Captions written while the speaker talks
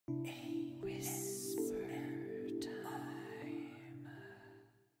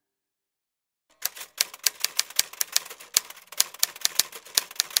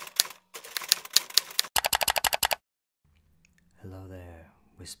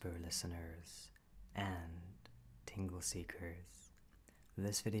whisper listeners and tingle seekers.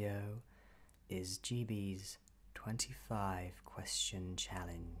 This video is Gibi's 25 question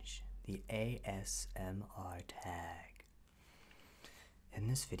challenge, the ASMR tag. In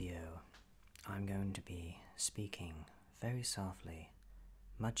this video, I'm going to be speaking very softly,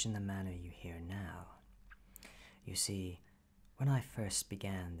 much in the manner you hear now. You see, when I first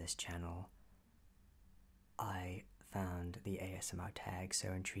began this channel, I found the ASMR tag so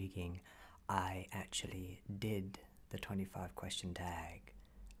intriguing, I actually did the 25 question tag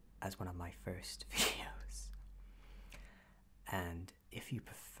as one of my first videos. And if you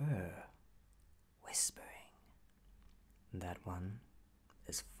prefer whispering, that one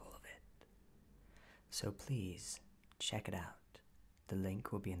is full of it. So please check it out. The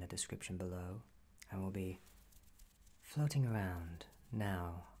link will be in the description below and will be floating around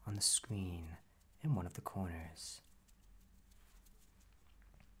now on the screen in one of the corners.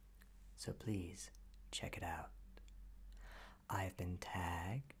 So please check it out. I've been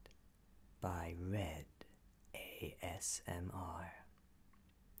tagged by Red ASMR.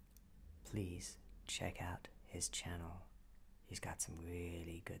 Please check out his channel. He's got some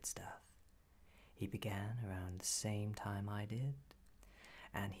really good stuff. He began around the same time I did,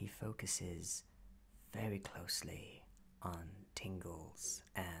 and he focuses very closely on tingles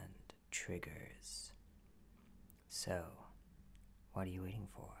and triggers. So, what are you waiting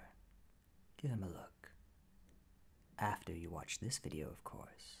for? Give him a look. After you watch this video, of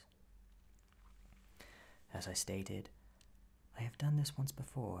course. As I stated, I have done this once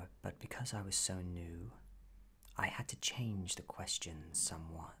before, but because I was so new, I had to change the questions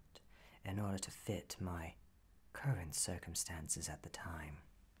somewhat in order to fit my current circumstances at the time.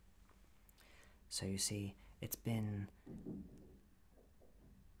 So you see, it's been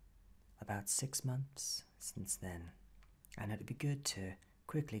about 6 months since then, and it'd be good to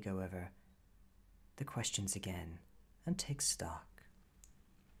quickly go over the questions again and take stock.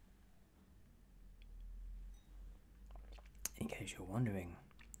 In case you're wondering,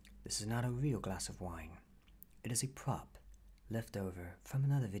 this is not a real glass of wine. It is a prop left over from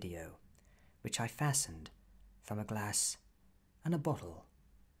another video, which I fastened from a glass and a bottle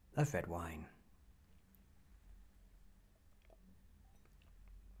of red wine.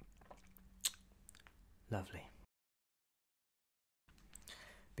 Lovely.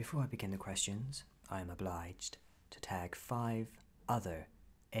 Before I begin the questions, I am obliged to tag 5 other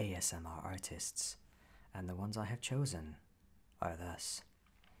ASMR artists, and the ones I have chosen are thus.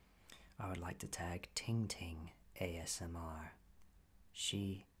 I would like to tag Tingting ASMR.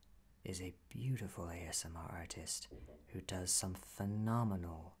 She is a beautiful ASMR artist who does some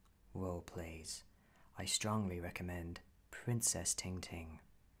phenomenal role plays. I strongly recommend Princess Tingting.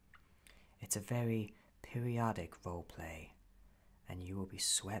 It's a very periodic role play, and you will be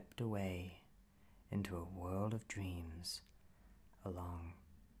swept away into a world of dreams along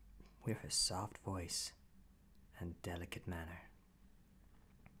with her soft voice and delicate manner.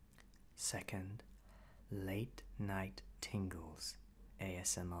 Second, Late Night Tingles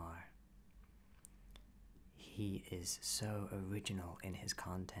ASMR. He is so original in his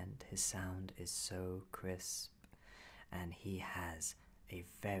content, his sound is so crisp, and he has a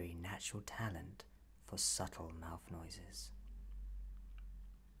very natural talent for subtle mouth noises.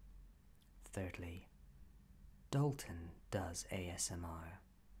 Thirdly, Dalton does ASMR.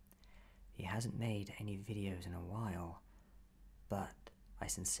 He hasn't made any videos in a while, but I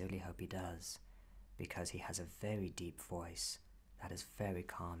sincerely hope he does, because he has a very deep voice that is very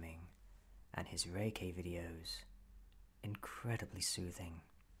calming, and his Reiki videos incredibly soothing.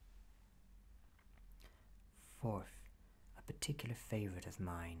 Fourth, a particular favorite of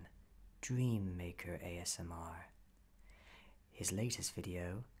mine, DreamMaker ASMR. His latest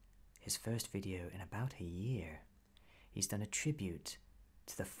video, his first video in about a year, he's done a tribute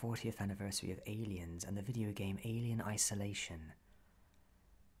to the 40th anniversary of Aliens and the video game Alien Isolation.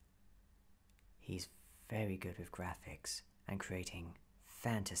 He's very good with graphics and creating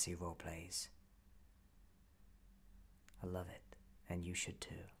fantasy roleplays. I love it, and you should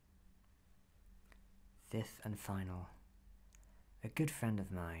too. Fifth and final, a good friend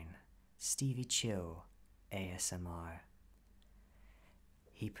of mine, StevieChill ASMR.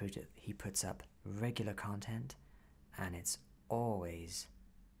 He puts up regular content, and it's always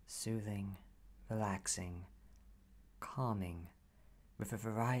soothing, relaxing, calming, with a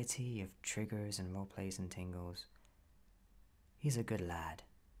variety of triggers and roleplays and tingles. He's a good lad.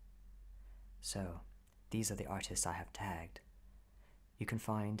 So, these are the artists I have tagged. You can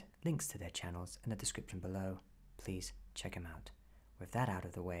find links to their channels in the description below. Please check them out. With that out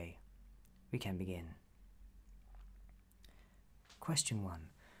of the way, we can begin. Question 1.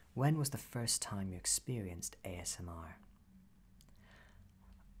 When was the first time you experienced ASMR?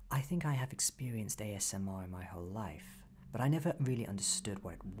 I think I have experienced ASMR my whole life, but I never really understood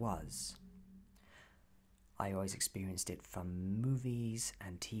what it was. I always experienced it from movies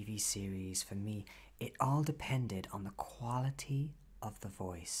and TV series. For me, it all depended on the quality of the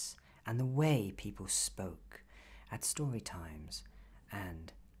voice and the way people spoke at story times,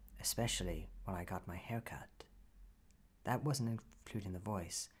 and especially when I got my haircut. That wasn't including the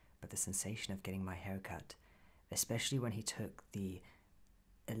voice, but the sensation of getting my haircut, especially when he took the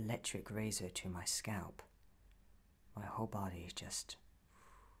electric razor to my scalp. My whole body just...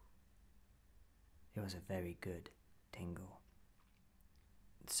 It was a very good tingle.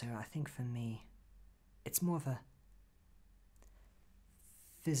 So I think for me, it's more of a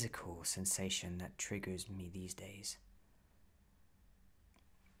physical sensation that triggers me these days.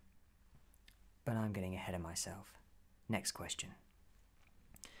 But I'm getting ahead of myself. Next question.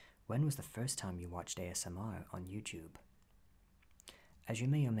 When was the first time you watched ASMR on YouTube? As you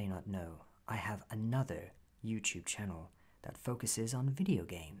may or may not know, I have another YouTube channel that focuses on video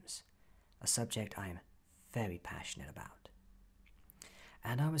games, a subject I am very passionate about.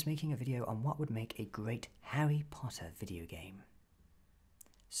 And I was making a video on what would make a great Harry Potter video game.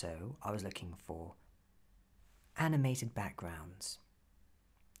 So I was looking for animated backgrounds,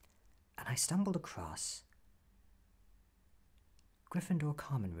 and I stumbled across Gryffindor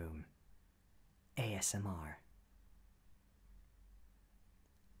Common Room ASMR.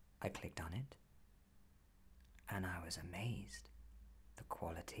 I clicked on it, and I was amazed. The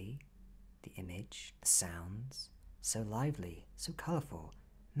quality, the image, the sounds, so lively, so colourful,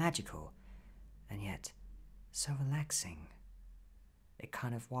 magical, and yet so relaxing. It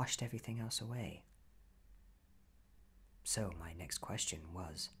kind of washed everything else away. So my next question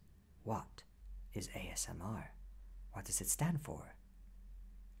was, what is ASMR? What does it stand for?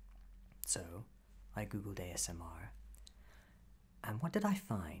 So I googled ASMR, and what did I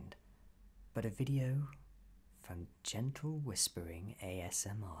find but a video from Gentle Whispering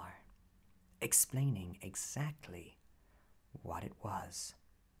ASMR explaining exactly what it was.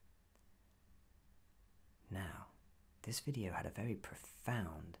 Now, this video had a very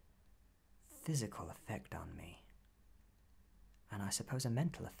profound physical effect on me, and I suppose a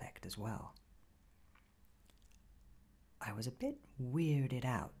mental effect as well. I was a bit weirded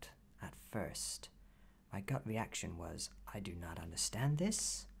out at first. My gut reaction was, I do not understand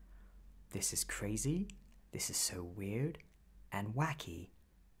this. This is crazy. This is so weird and wacky.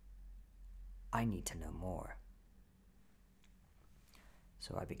 I need to know more.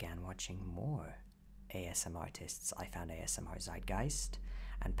 So I began watching more ASMRtists. I found ASMR Zeitgeist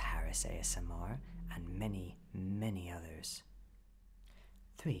and Paris ASMR and many, many others.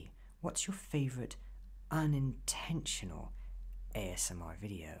 3. What's your favorite unintentional ASMR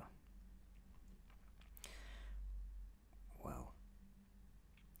video? Well,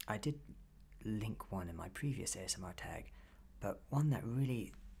 I did link one in my previous ASMR tag, but one that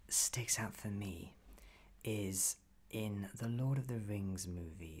really sticks out for me is in the Lord of the Rings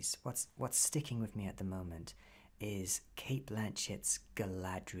movies. What's sticking with me at the moment is Cate Blanchett's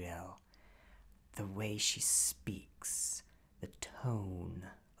Galadriel. The way she speaks, the tone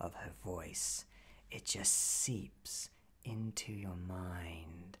of her voice, it just seeps into your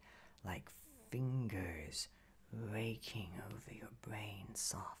mind like fingers raking over your brain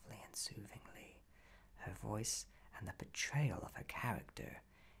softly and soothingly. Her voice and the portrayal of her character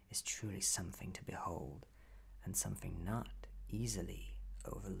is truly something to behold, and something not easily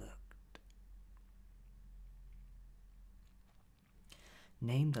overlooked.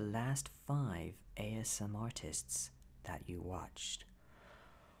 Name the last 5 ASMRtists that you watched.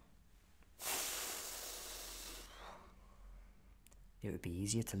 It would be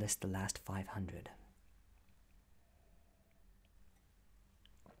easier to list the last 500.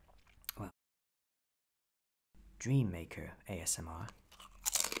 Well, DreamMaker ASMR.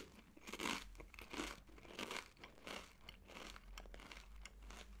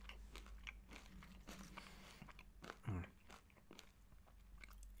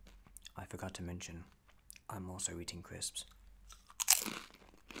 I forgot to mention, I'm also eating crisps.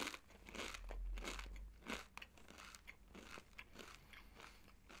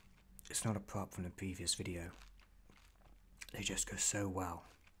 It's not a prop from the previous video. They just go so well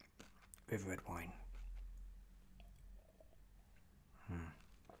with red wine.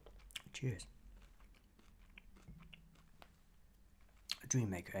 Cheers.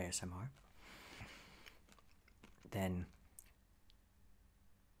 DreamMaker ASMR. Then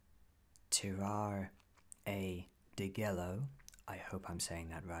Tirar A. DeGello, I hope I'm saying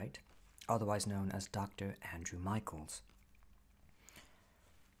that right, otherwise known as Dr. Andrew Michaels.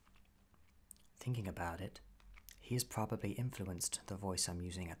 thinking about it, he has probably influenced the voice I'm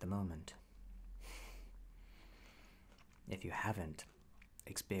using at the moment. If you haven't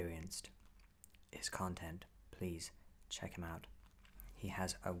experienced his content, please check him out. He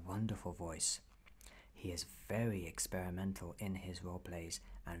has a wonderful voice. He is very experimental in his roleplays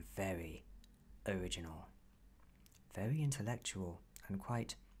and very original, very intellectual, and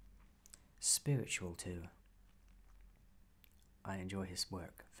quite spiritual too. I enjoy his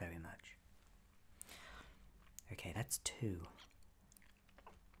work very much. Okay, that's 2.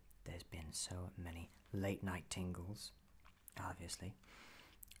 There's been so many late night tingles, obviously.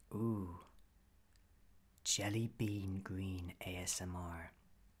 Ooh, Jelly Bean Green ASMR.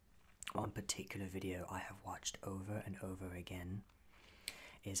 One particular video I have watched over and over again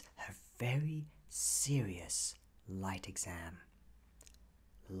is her very serious light exam.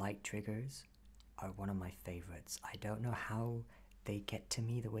 Light triggers are one of my favorites. I don't know how they get to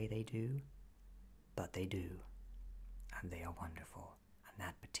me the way they do, but they do, and they are wonderful, and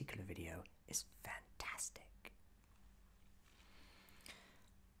that particular video is fantastic.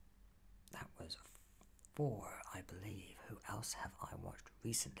 That was 4, I believe. Who else have I watched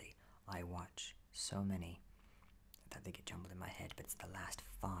recently? I watch so many that they get jumbled in my head, but it's the last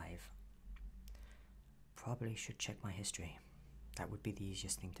 5. Probably should check my history. That would be the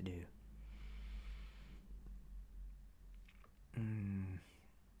easiest thing to do.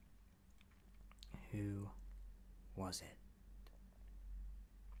 Who was it?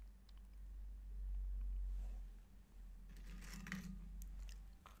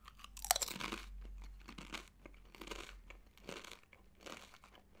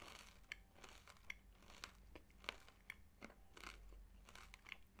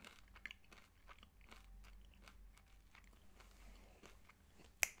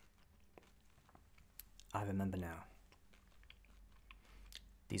 I remember now.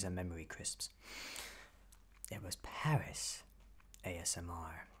 These are memory crisps. It was Paris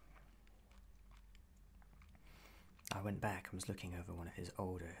ASMR. I went back and was looking over one of his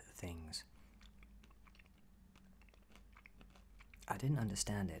older things. I didn't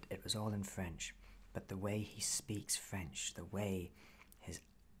understand it. It was all in French, but the way he speaks French, the way his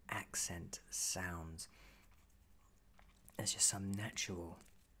accent sounds, there's just some natural,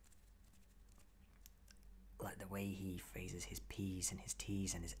 like the way he phrases his P's and his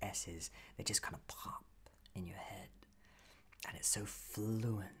T's and his S's, they just kind of pop in your head. And it's so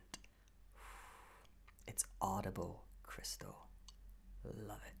fluent. It's audible, Crystal.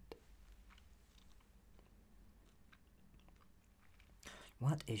 Love it.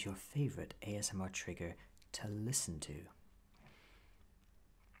 What is your favorite ASMR trigger to listen to?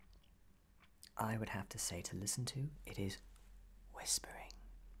 I would have to say to listen to, it is whispering,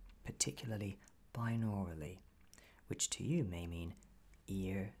 particularly binaurally, which to you may mean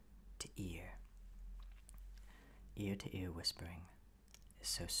ear to ear. Ear to ear whispering is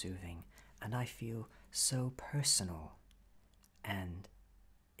so soothing, and I feel so personal and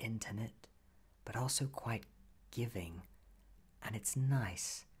intimate, but also quite giving. And it's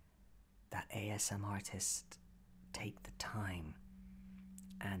nice that ASMRtists take the time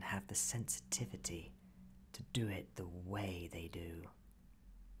and have the sensitivity to do it the way they do.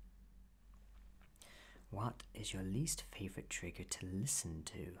 What is your least favorite trigger to listen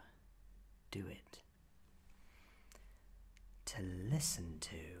to? Do it. To listen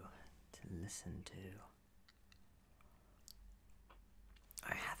to.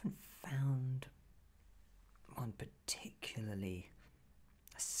 I haven't found one particularly,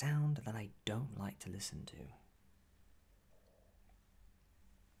 a sound that I don't like to listen to.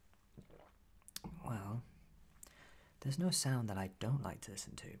 Well, there's no sound that I don't like to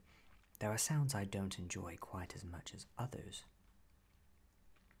listen to. There are sounds I don't enjoy quite as much as others.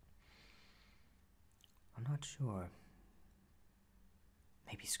 I'm not sure.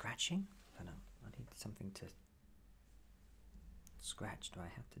 Maybe scratching? I don't know. I need something to scratch. Do I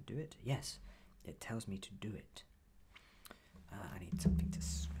have to do it? Yes, it tells me to do it. I need something to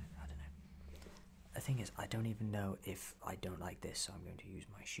scratch. I don't know. The thing is, I don't even know if I don't like this, so I'm going to use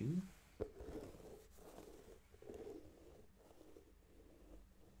my shoe.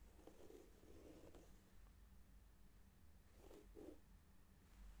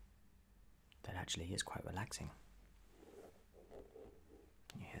 That actually is quite relaxing.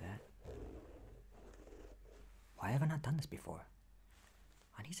 Can you hear that? Why have I not done this before?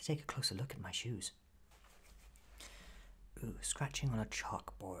 I need to take a closer look at my shoes. Ooh, scratching on a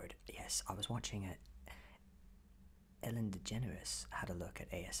chalkboard. Yes, I was watching it. Ellen DeGeneres had a look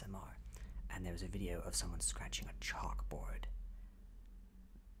at ASMR, and there was a video of someone scratching a chalkboard.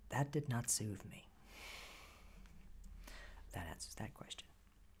 That did not soothe me. That answers that question.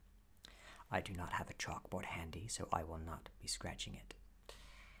 I do not have a chalkboard handy, so I will not be scratching it.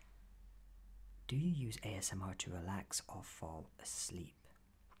 Do you use ASMR to relax or fall asleep?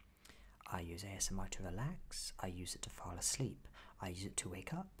 I use ASMR to relax, I use it to fall asleep, I use it to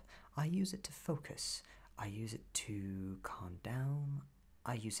wake up, I use it to focus, I use it to calm down,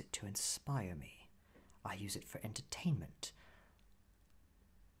 I use it to inspire me, I use it for entertainment,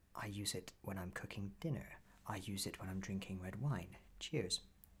 I use it when I'm cooking dinner, I use it when I'm drinking red wine. Cheers.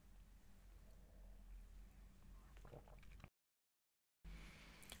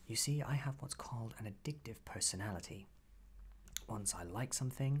 You see, I have what's called an addictive personality. Once I like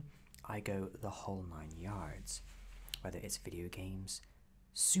something, I go the whole 9 yards. Whether it's video games,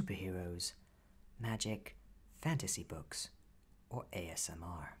 superheroes, magic, fantasy books, or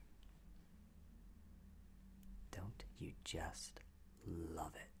ASMR. Don't you just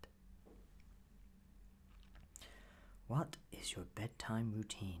love it? What is your bedtime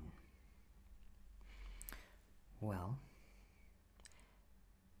routine? Well,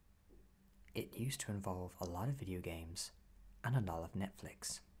 it used to involve a lot of video games and a lot of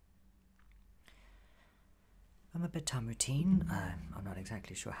Netflix. My bedtime routine, I'm not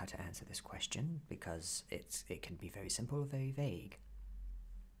exactly sure how to answer this question because it can be very simple or very vague.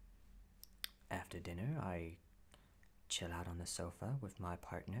 After dinner, I chill out on the sofa with my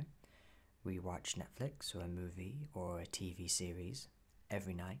partner. We watch Netflix or a movie or a TV series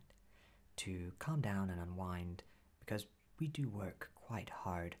every night to calm down and unwind because we do work quite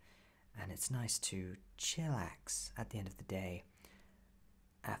hard and it's nice to chillax at the end of the day.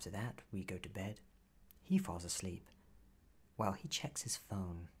 After that, we go to bed. He falls asleep. Well, he checks his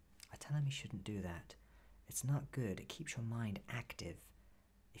phone. I tell him he shouldn't do that. It's not good. It keeps your mind active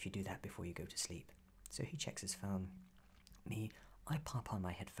if you do that before you go to sleep. So he checks his phone. Me, I pop on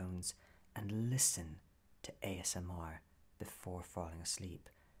my headphones and listen to ASMR before falling asleep.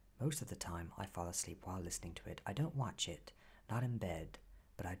 Most of the time, I fall asleep while listening to it. I don't watch it, not in bed,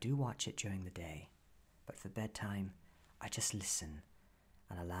 but I do watch it during the day. But for bedtime, I just listen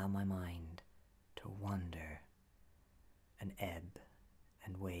and allow my mind to wander and ebb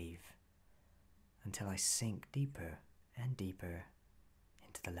and wave until I sink deeper and deeper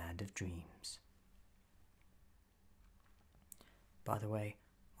into the land of dreams. By the way,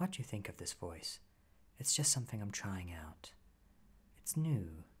 what do you think of this voice? It's just something I'm trying out. It's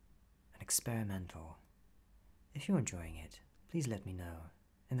new and experimental. If you're enjoying it, please let me know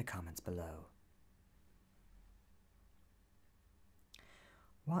in the comments below.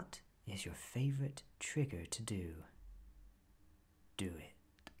 What is your favorite trigger to do? Do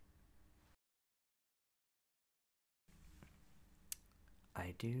it.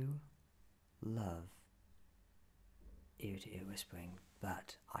 I do love ear-to-ear whispering,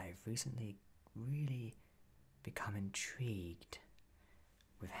 but I've recently really become intrigued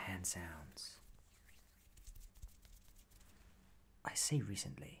with hand sounds. I say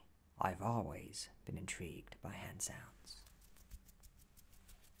recently, I've always been intrigued by hand sounds.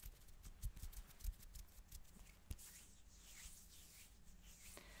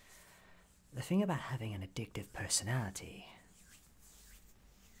 The thing about having an addictive personality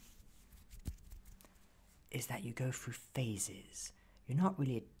is that you go through phases. You're not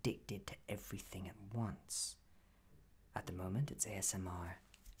really addicted to everything at once. At the moment, it's ASMR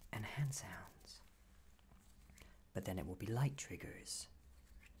and hand sounds. But then it will be light triggers.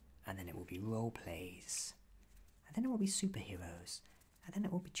 And then it will be role plays. And then it will be superheroes. And then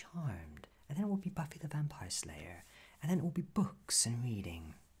it will be Charmed. And then it will be Buffy the Vampire Slayer. And then it will be books and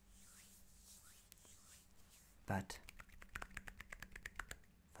reading. But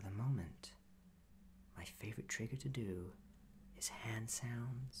for the moment, my favorite trigger to do is hand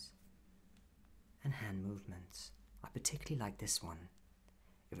sounds and hand movements. I particularly like this one.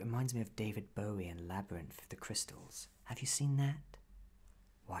 It reminds me of David Bowie and Labyrinth of the Crystals. Have you seen that?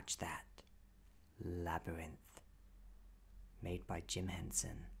 Watch that. Labyrinth. Made by Jim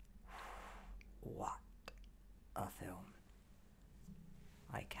Henson. What a film.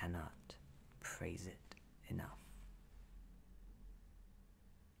 I cannot praise it enough.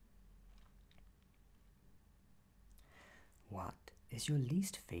 What is your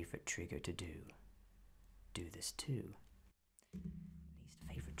least favorite trigger to do? Do this too. Least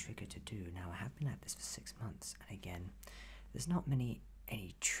favorite trigger to do. Now, I have been at this for 6 months, and again, there's not any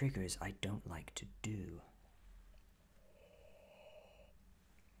triggers I don't like to do.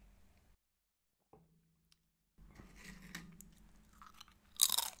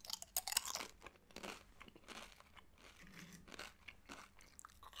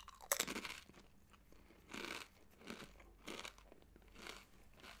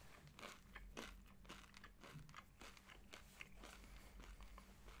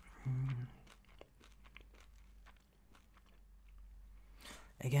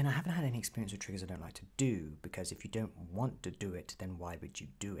 Again, I haven't had any experience with triggers I don't like to do, because if you don't want to do it, then why would you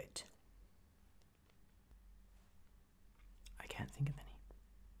do it? I can't think of any.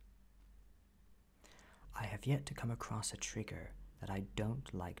 I have yet to come across a trigger that I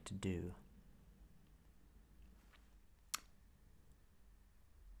don't like to do.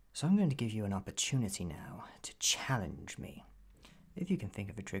 So I'm going to give you an opportunity now to challenge me. If you can think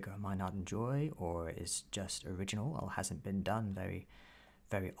of a trigger I might not enjoy, or is just original or hasn't been done very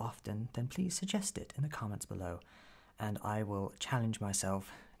often, then please suggest it in the comments below, and I will challenge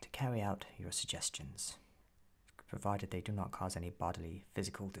myself to carry out your suggestions, provided they do not cause any bodily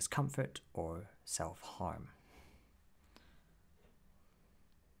physical discomfort or self-harm.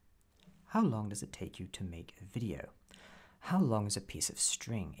 How long does it take you to make a video? How long is a piece of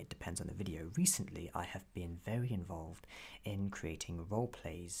string? It depends on the video. Recently, I have been very involved in creating role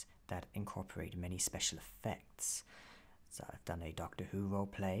plays that incorporate many special effects. So I've done a Doctor Who role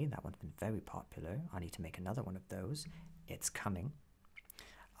play. That one's been very popular. I need to make another one of those. It's coming.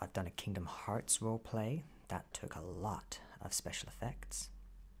 I've done a Kingdom Hearts role play. That took a lot of special effects.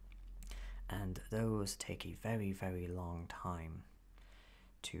 And those take a very long time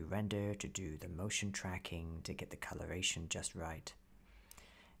to render, to do the motion tracking, to get the coloration just right.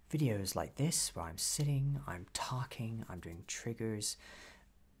 Videos like this, where I'm sitting, I'm talking, I'm doing triggers,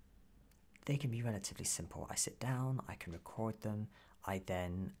 they can be relatively simple. I sit down, I can record them, I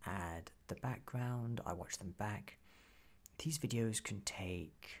then add the background, I watch them back. These videos can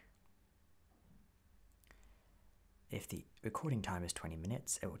take, if the recording time is 20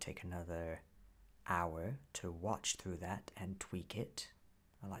 minutes, it will take another hour to watch through that and tweak it,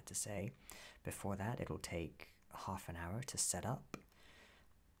 I like to say. Before that, it'll take half an hour to set up.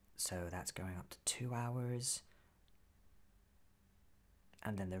 So that's going up to 2 hours.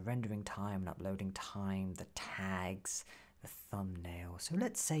 And then the rendering time and uploading time, the tags, the thumbnail. So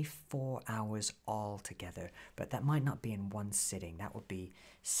let's say 4 hours altogether, but that might not be in one sitting. That would be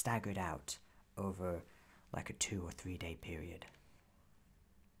staggered out over like a 2 or 3 day period.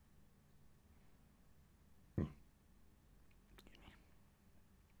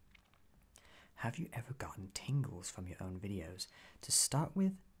 Have you ever gotten tingles from your own videos? To start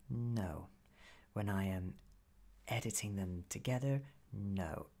with, no. When I am editing them together,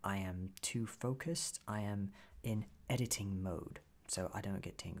 no. I am too focused. I am in editing mode, so I don't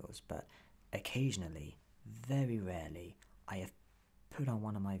get tingles. But occasionally, very rarely, I have put on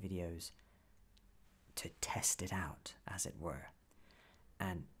one of my videos to test it out, as it were.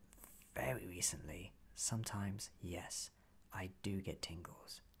 And very recently, sometimes, yes, I do get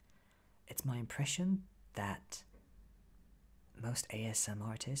tingles. It's my impression that most ASMR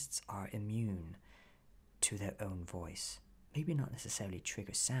artists are immune to their own voice. Maybe not necessarily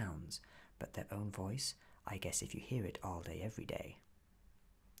trigger sounds, but their own voice. I guess if you hear it all day, every day,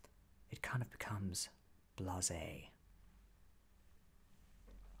 it kind of becomes blasé.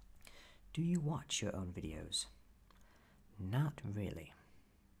 Do you watch your own videos? Not really.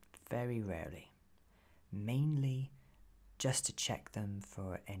 Very rarely. Mainly just to check them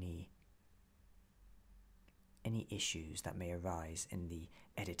for any issues that may arise in the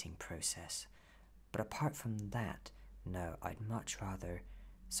editing process. But apart from that, no, I'd much rather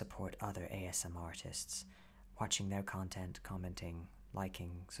support other ASMR artists, watching their content, commenting,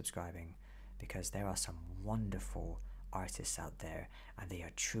 liking, subscribing, because there are some wonderful artists out there, and they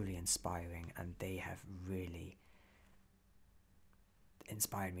are truly inspiring, and they have really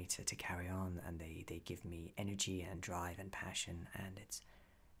inspired me to carry on, and they give me energy and drive and passion, and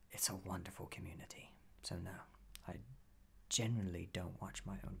it's a wonderful community. So no, I generally don't watch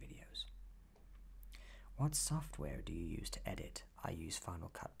my own videos. What software do you use to edit? I use Final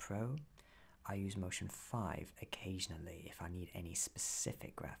Cut Pro. I use Motion 5 occasionally if I need any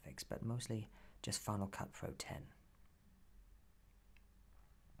specific graphics, but mostly just Final Cut Pro 10.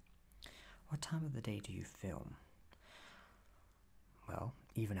 What time of the day do you film? Well,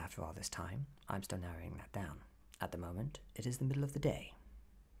 even after all this time, I'm still narrowing that down. At the moment, it is the middle of the day.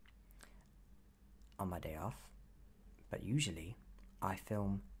 On my day off, but usually I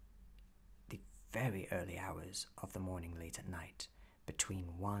film the very early hours of the morning, late at night,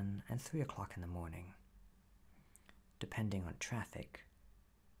 between 1 and 3 o'clock in the morning, depending on traffic,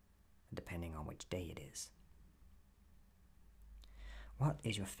 and depending on which day it is. What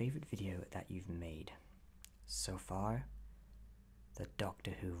is your favorite video that you've made? So far, the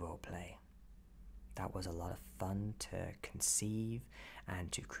Doctor Who roleplay. That was a lot of fun to conceive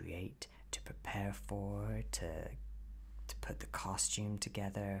and to create, to prepare for, to put the costume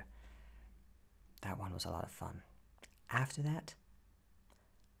together. That one was a lot of fun. After that,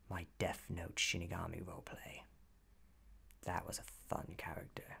 my Death Note Shinigami roleplay. That was a fun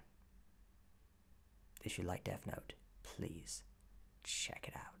character. If you like Death Note, please check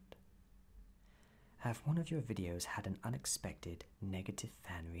it out. Have one of your videos had an unexpected negative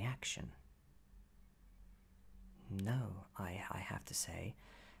fan reaction? No, I have to say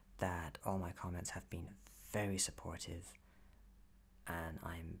that all my comments have been very supportive, and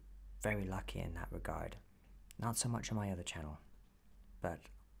I'm very lucky in that regard. Not so much on my other channel, but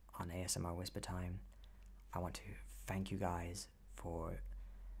on ASMR Whisper Time, I want to thank you guys for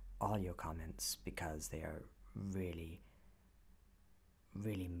all your comments, because they are really,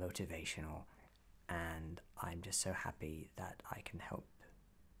 really motivational, and I'm just so happy that I can help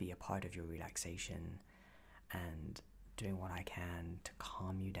be a part of your relaxation and doing what I can to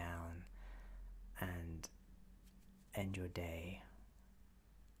calm you down and end your day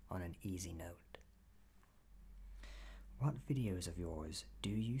on an easy note. What videos of yours do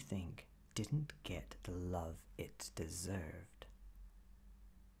you think didn't get the love it deserved?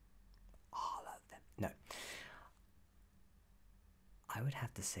 All of them. No. I would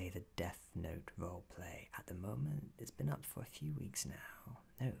have to say the Death Note roleplay. At the moment, it's been up for a few weeks now.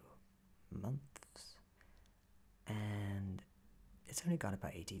 No, months. And it's only got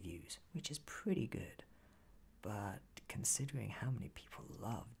about 80 views, which is pretty good. But considering how many people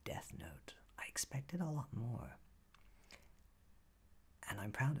love Death Note, I expected a lot more. And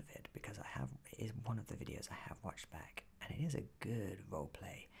I'm proud of it, because it is one of the videos I have watched back, and it is a good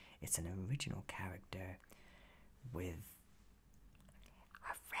roleplay. It's an original character with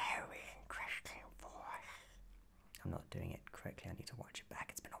a very interesting voice. I'm not doing it correctly, I need to watch it back.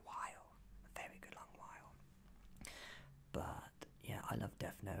 It's been a while, a very good long while. But yeah, I love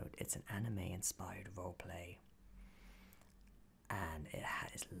Death Note. It's an anime-inspired roleplay, and it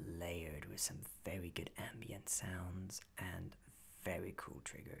is layered with some very good ambient sounds and very cool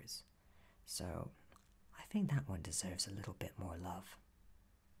triggers. So I think that one deserves a little bit more love.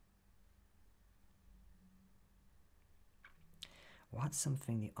 What's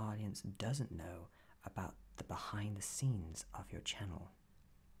something the audience doesn't know about the behind the scenes of your channel?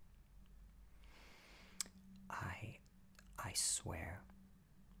 I swear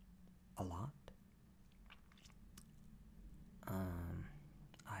a lot.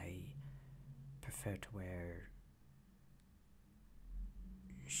 I prefer to wear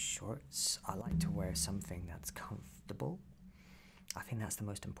shorts. I like to wear something that's comfortable. I think that's the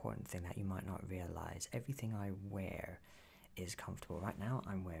most important thing that you might not realize. Everything I wear is comfortable. Right now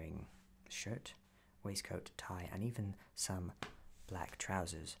I'm wearing a shirt, waistcoat, tie, and even some black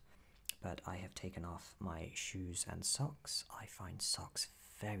trousers. But I have taken off my shoes and socks. I find socks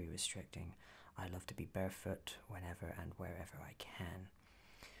very restricting. I love to be barefoot whenever and wherever I can.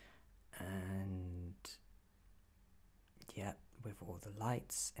 And yeah, with all the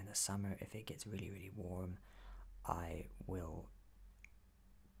lights in the summer, if it gets really, really warm, I will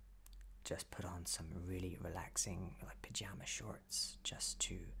just put on some really relaxing, like, pajama shorts, just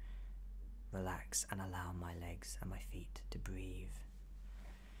to relax and allow my legs and my feet to breathe.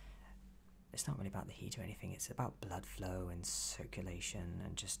 It's not really about the heat or anything, it's about blood flow and circulation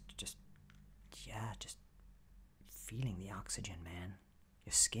and just feeling the oxygen, man.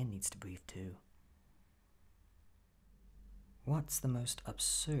 Your skin needs to breathe too. What's the most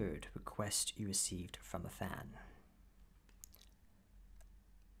absurd request you received from a fan?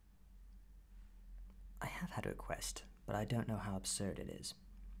 I have had a request, but I don't know how absurd it is.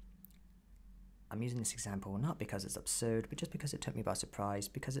 I'm using this example not because it's absurd, but just because it took me by surprise,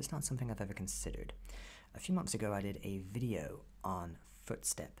 because it's not something I've ever considered. A few months ago I did a video on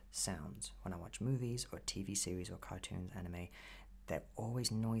footstep sounds. When I watch movies or TV series or cartoons, anime, there are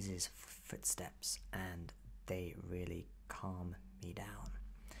always noises for footsteps, and they really calm me down.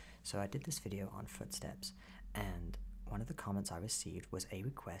 So I did this video on footsteps, and one of the comments I received was a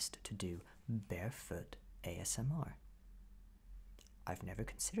request to do barefoot ASMR. I've never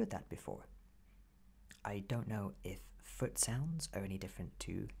considered that before. I don't know if foot sounds are any different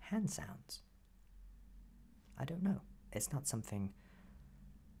to hand sounds. I don't know. It's not something,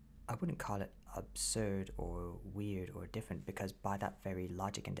 I wouldn't call it absurd or weird or different, because by that very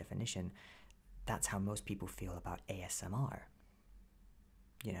logic and definition, that's how most people feel about ASMR.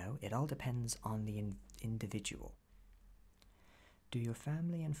 You know, it all depends on the individual. Do your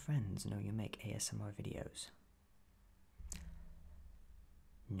family and friends know you make ASMR videos?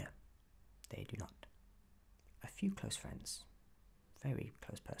 No, they do not. A few close friends, very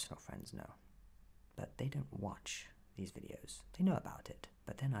close personal friends, know, but they don't watch these videos. They know about it,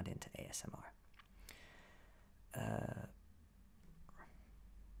 but they're not into ASMR.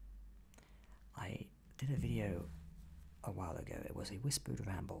 I did a video a while ago. It was a whispered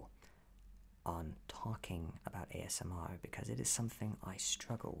ramble, on talking about ASMR because it is something I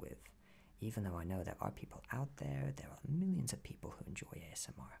struggle with. Even though I know there are people out there, there are millions of people who enjoy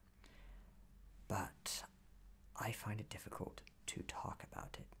ASMR. But I find it difficult to talk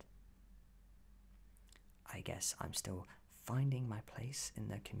about it. I guess I'm still finding my place in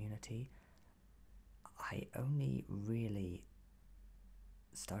the community. I only really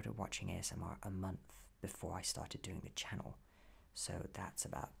started watching ASMR a month before I started doing the channel, so that's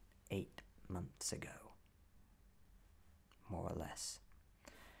about 8 months ago, more or less.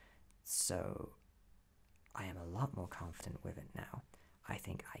 So I am a lot more confident with it now. I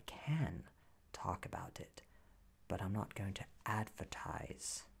think I can talk about it, but I'm not going to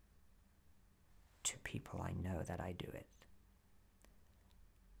advertise to people I know that I do it.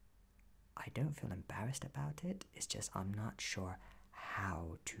 I don't feel embarrassed about it, it's just I'm not sure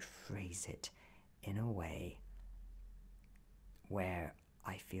how to phrase it in a way where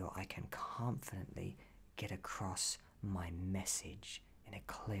I feel I can confidently get across my message in a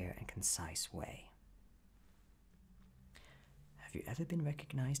clear and concise way. Have you ever been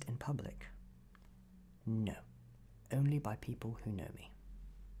recognized in public? No, only by people who know me.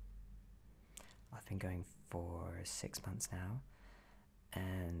 I've been going for 6 months now,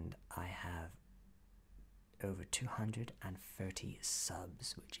 and I have over 230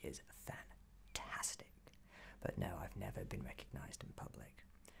 subs, which is fantastic. But no, I've never been recognized in public.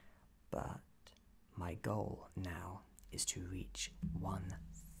 But my goal now is to reach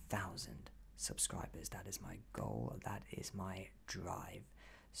 1,000 subscribers. That is my goal, that is my drive.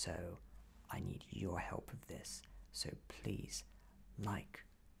 So I need your help with this. So please like,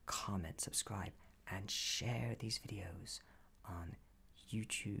 comment, subscribe, and share these videos on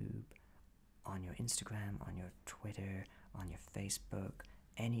YouTube, on your Instagram, on your Twitter, on your Facebook,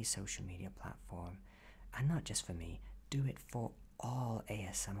 any social media platform. And not just for me, do it for all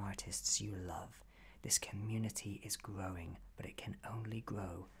ASMR artists you love. This community is growing, but it can only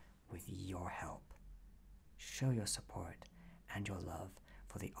grow with your help. Show your support and your love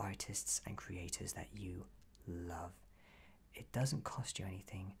for the artists and creators that you love. It doesn't cost you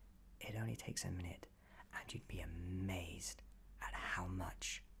anything, it only takes a minute, and you'd be amazed at how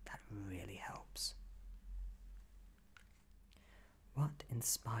much that really helps. What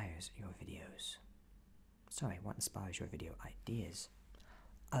inspires your videos? Sorry, what inspires your video ideas?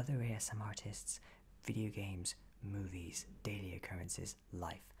 Other ASMR artists, video games, movies, daily occurrences,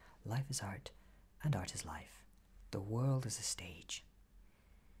 life. Life is art, and art is life. The world is a stage.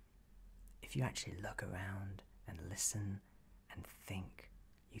 If you actually look around and listen and think,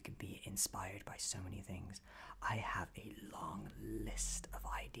 you can be inspired by so many things. I have a long list of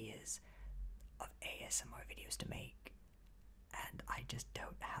ideas of ASMR videos to make, and I just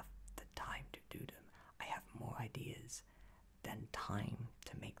don't have the time to do them. I have more ideas than time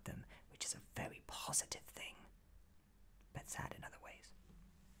to make them, which is a very positive thing, but sad in other ways.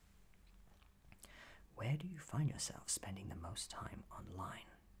 Where do you find yourself spending the most time online?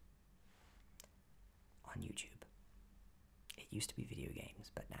 On YouTube. It used to be video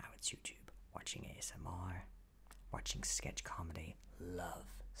games, but now it's YouTube. Watching ASMR, watching sketch comedy, love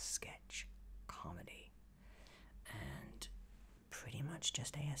sketch comedy, and pretty much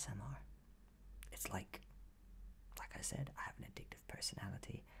just ASMR. It's like I said, I have an addictive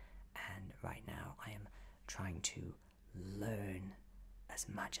personality, and right now I am trying to learn as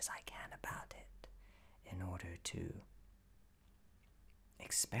much as I can about it in order to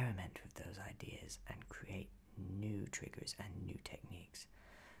experiment with those ideas and create new triggers and new techniques.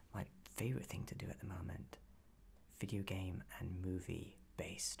 My favorite thing to do at the moment, video game and movie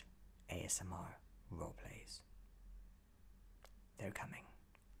based ASMR roleplays. They're coming.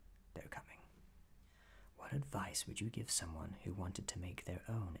 They're coming. What advice would you give someone who wanted to make their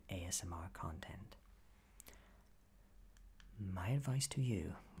own ASMR content? My advice to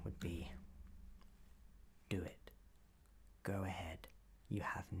you would be, do it. Go ahead. You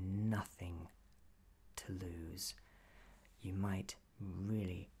have nothing to lose. You might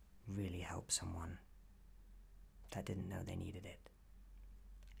really, really help someone that didn't know they needed it.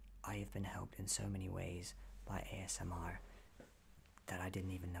 I have been helped in so many ways by ASMR that I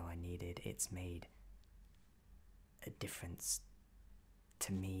didn't even know I needed. It's made a difference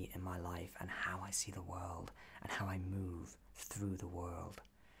to me in my life and how I see the world and how I move through the world.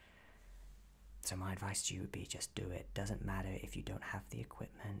 So my advice to you would be, just do it. Doesn't matter if you don't have the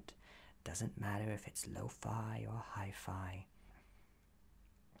equipment. Doesn't matter if it's lo-fi or hi-fi.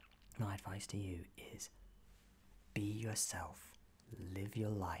 My advice to you is, be yourself, live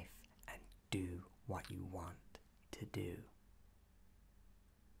your life, and do what you want to do.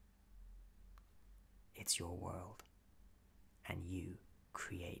 It's your world, and you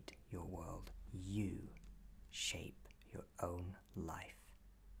create your world. You shape your own life.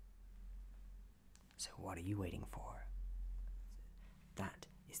 So what are you waiting for? That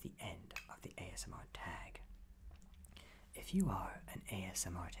is the end of the ASMR tag. If you are an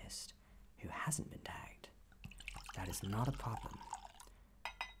ASMRtist who hasn't been tagged, that is not a problem.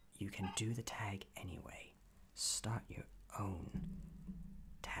 You can do the tag anyway. Start your own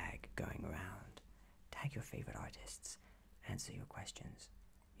tag going around. Tag your favorite artists. Answer your questions.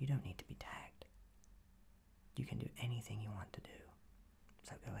 You don't need to be tagged. You can do anything you want to do.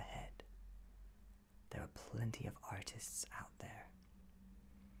 So go ahead. There are plenty of artists out there.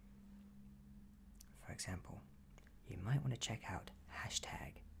 For example, you might want to check out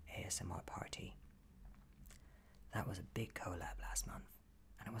 #ASMRparty. That was a big collab last month,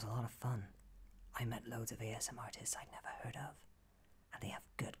 and it was a lot of fun. I met loads of ASMRtists I'd never heard of, and they have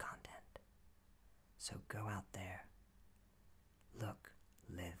good content. So go out there, look,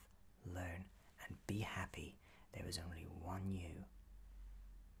 live, learn, and be happy. There is only one you,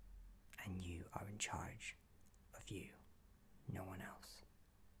 and you are in charge of you, no one else.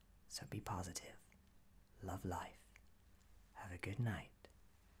 So be positive, love life, have a good night,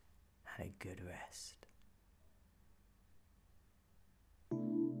 and a good rest.